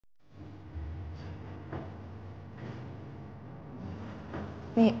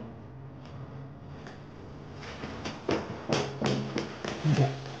你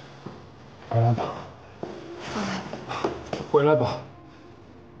回来吧，回来吧，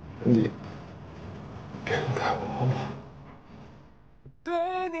你别离开我好吗？对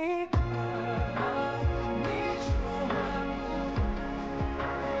你。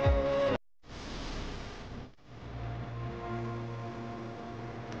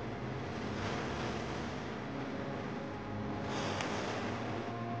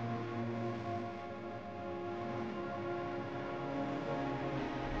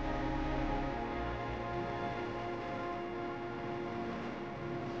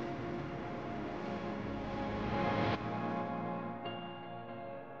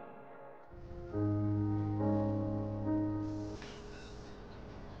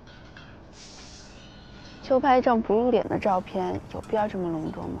就拍一张不露脸的照片，有必要这么隆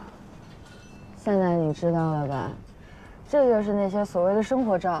重吗？现在你知道了吧？这就是那些所谓的生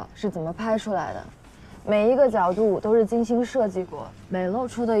活照是怎么拍出来的，每一个角度都是精心设计过，每露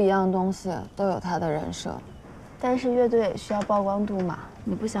出的一样东西都有它的人设。但是乐队需要曝光度嘛，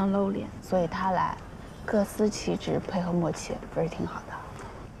你不想露脸，所以他来，各司其职，配合默契，不是挺好的？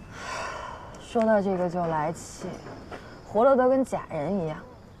说到这个就来气，活的都跟假人一样。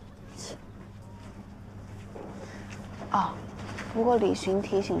哦，不过李寻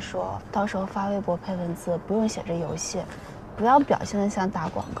提醒说，到时候发微博配文字不用写着游戏，不要表现得像打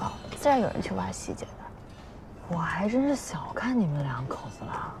广告，自然有人去挖细节的。我还真是小看你们两口子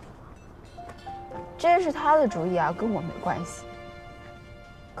了。这是他的主意啊，跟我没关系。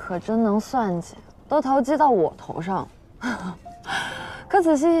可真能算计，都投机到我头上。可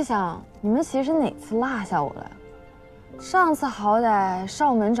仔细一想，你们其实哪次落下我了？上次好歹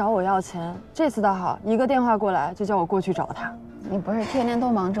上门找我要钱，这次倒好，一个电话过来就叫我过去找他。你不是天天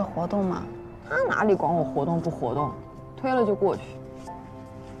都忙着活动吗？他哪里管我活动不活动，推了就过去。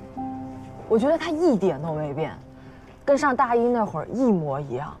我觉得他一点都没变，跟上大一那会儿一模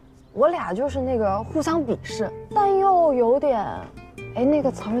一样。我俩就是那个互相鄙视，但又有点，哎，那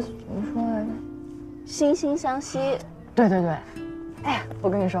个词儿怎么说来着？惺惺相惜。对对对。哎，我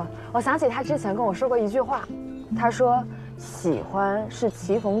跟你说，我想起他之前跟我说过一句话。他说：“喜欢是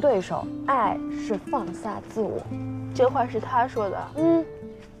棋逢对手，爱是放下自我。”这话是他说的。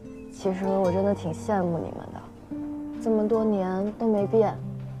其实我真的挺羡慕你们的，这么多年都没变，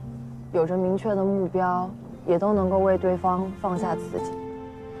有着明确的目标，也都能够为对方放下自己。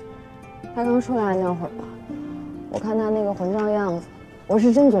他刚出来那会儿吧，我看他那个混账样子，我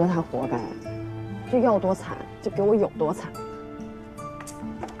是真觉得他活该，就要多惨就给我有多惨。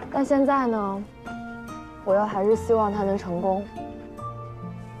但现在呢？我又还是希望他能成功。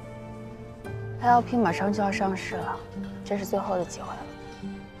LP 马上就要上市了，这是最后的机会了。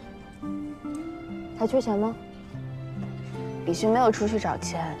还缺钱吗？李迅没有出去找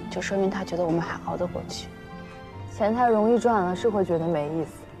钱，就说明他觉得我们还熬得过去。钱太容易赚了，是会觉得没意思。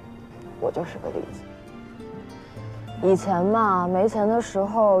我就是个例子。以前嘛，没钱的时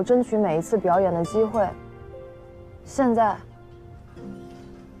候争取每一次表演的机会，现在。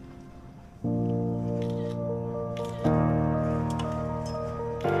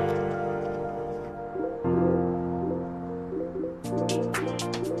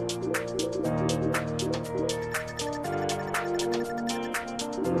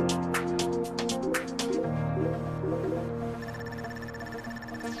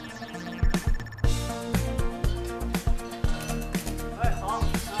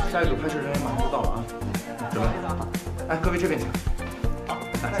下一组拍摄人员马上就到了啊，准备。哎，各位这边请。好，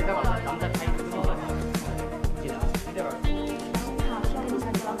来，待会儿咱们再拍一个镜头。记得这边。好，需要你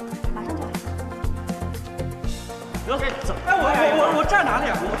下车了，马上就来。得，走。哎，我站哪里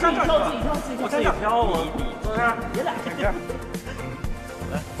啊？我站这儿。自己挑，我站这儿。挑我。坐这儿。别来这儿。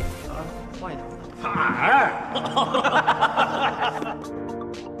来，啊，换一张。海儿。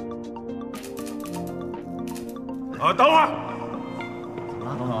等会儿。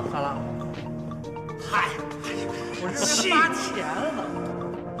怎么了？萨拉。嗨，我气发钱了。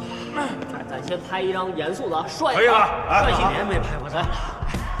咱先拍一张严肃的、帅可以了，帅气点没拍过，来。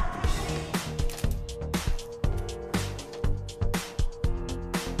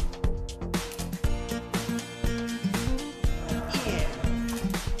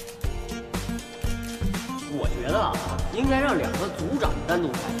我觉得啊，应该让两个组长单独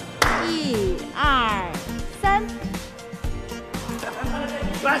拍。1、2、3。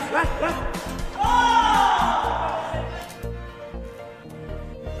来。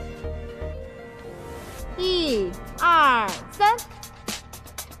1、2、3。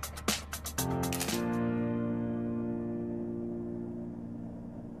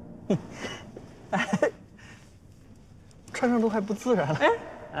穿上都还不自然了。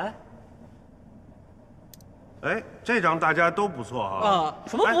哎，这张大家都不错啊！啊，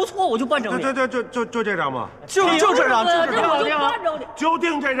什么不错，我就办整理。就这张吗？就这张，这我就办整理，就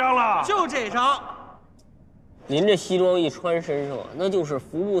定这张了。就这张。您这西装一穿身上，那就是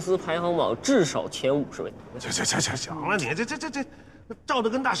福布斯排行榜至少前50位。行了，你这照的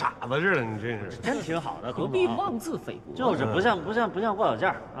跟大傻子似的，你真是。真挺好的，何必妄自菲薄？就是不像郭小件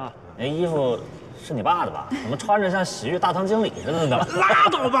啊！那衣服是你爸的吧？怎么穿着像洗浴大堂经理似的呢？拉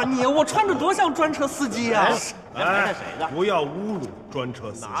倒吧你！我穿着多像专车司机啊！哎，不要侮辱专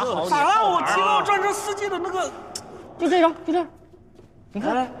车司机。咋了？我提到专车司机的那个，就这张，你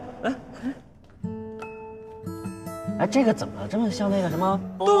看，哎，这个怎么这么像那个什么？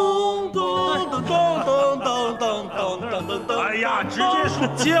咚！哎呀，直接是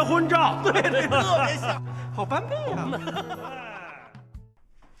结婚照。对，特别像，好般配啊！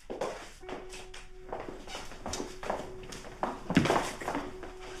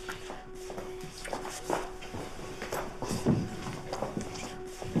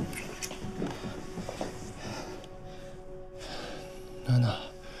娜娜，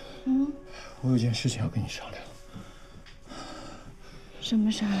我有件事情要跟你商量。什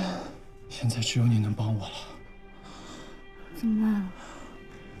么事儿啊？现在只有你能帮我了。怎么了？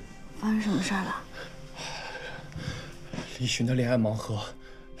发生什么事儿了？李寻的恋爱盲盒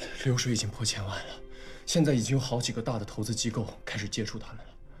流水已经破1000万了，现在已经有好几个大的投资机构开始接触他们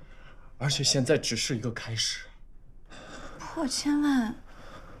了，而且现在只是一个开始。破1000万，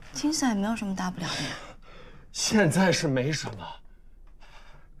听起来也没有什么大不了的呀。现在是没什么，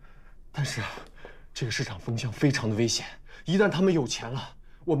但是这个市场风向非常的危险，一旦他们有钱了，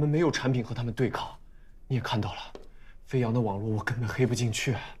我们没有产品和他们对抗。你也看到了，飞扬的网络我根本黑不进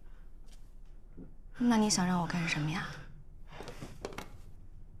去。那你想让我干什么呀？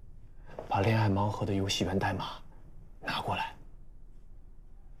把恋爱盲盒的游戏源代码拿过来。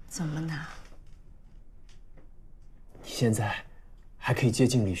怎么拿？你现在还可以接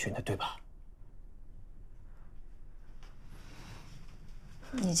近李寻的，对吧？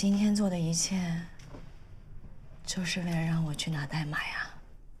你今天做的一切，就是为了让我去拿代码呀？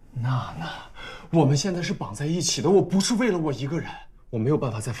娜娜，我们现在是绑在一起的，我不是为了我一个人，我没有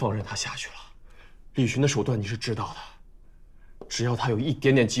办法再放任他下去了。李寻的手段你是知道的，只要他有一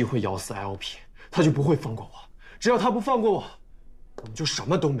点点机会咬死 LP， 他就不会放过我。只要他不放过我，我们就什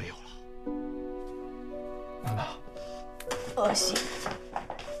么都没有了。娜娜，恶心！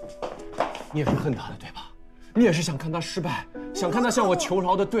你也是恨他的对吧？你也是想看他失败，想看他向我求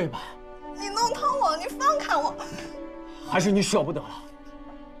饶的对吧？你弄疼我，你放开我！还是你舍不得了？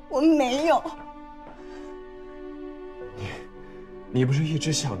我没有。你不是一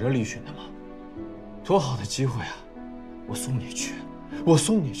直想着李寻的吗？多好的机会啊！我送你去，我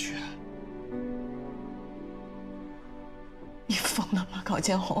送你去。你疯了吗，高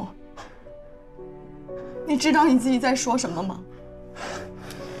建红？你知道你自己在说什么吗？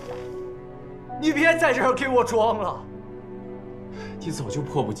你别在这儿给我装了！你早就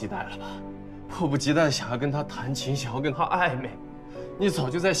迫不及待了吧？迫不及待想要跟他弹琴，想要跟他暧昧，你早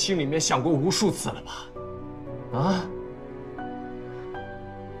就在心里面想过无数次了吧？啊？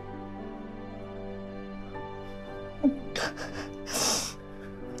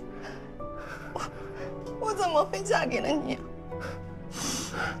我怎么会嫁给了你？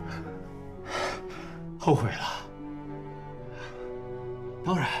后悔了。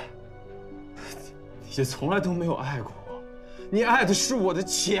当然，你从来都没有爱过我，你爱的是我的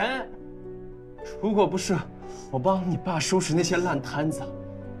钱。如果不是我帮你爸收拾那些烂摊子，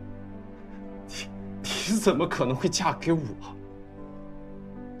你怎么可能会嫁给我？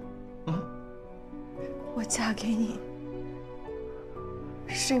啊？我嫁给你，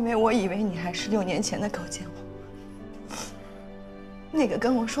是因为我以为你还是6年前的高建红，那个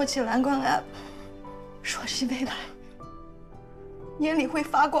跟我说起蓝光 app， 说起未来，眼里会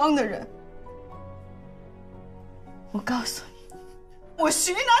发光的人。我告诉你，我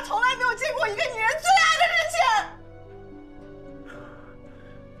徐娜从来没有见过一个女人最爱的人钱。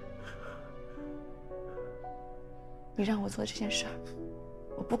你让我做这件事儿，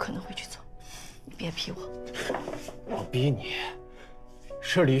我不可能会去做，你别逼我。我逼你，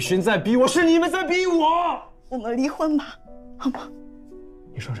是李寻在逼我，是你们在逼我。我们离婚吧，好吗？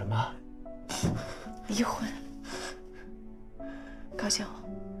你说什么？离婚。高建红，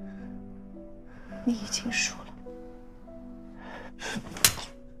你已经输了。